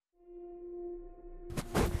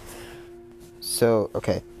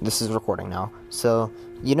Okay, this is recording now.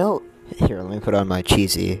 Here, let me put on my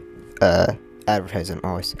cheesy, advertising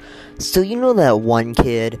voice. So, that one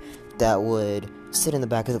kid that would sit in the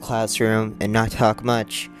back of the classroom and not talk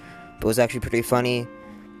much, but was actually pretty funny?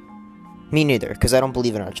 Me neither, because I don't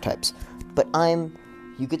believe in archetypes. But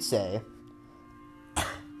you could say,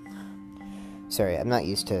 sorry, I'm not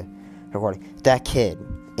used to recording, that kid.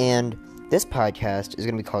 And this podcast is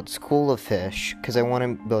going to be called School of Fish, because I want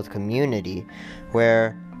to build a community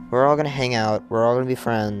where we're all going to hang out, we're all going to be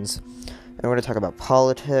friends, and we're going to talk about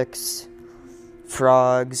politics,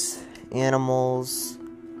 frogs, animals,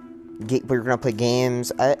 we're going to play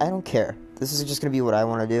games. I don't care. This is just going to be what I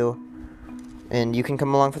want to do, and you can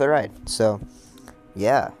come along for the ride. So,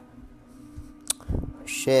 yeah.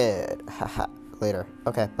 Shit. Haha. Later.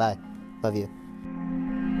 Okay, bye. Love you.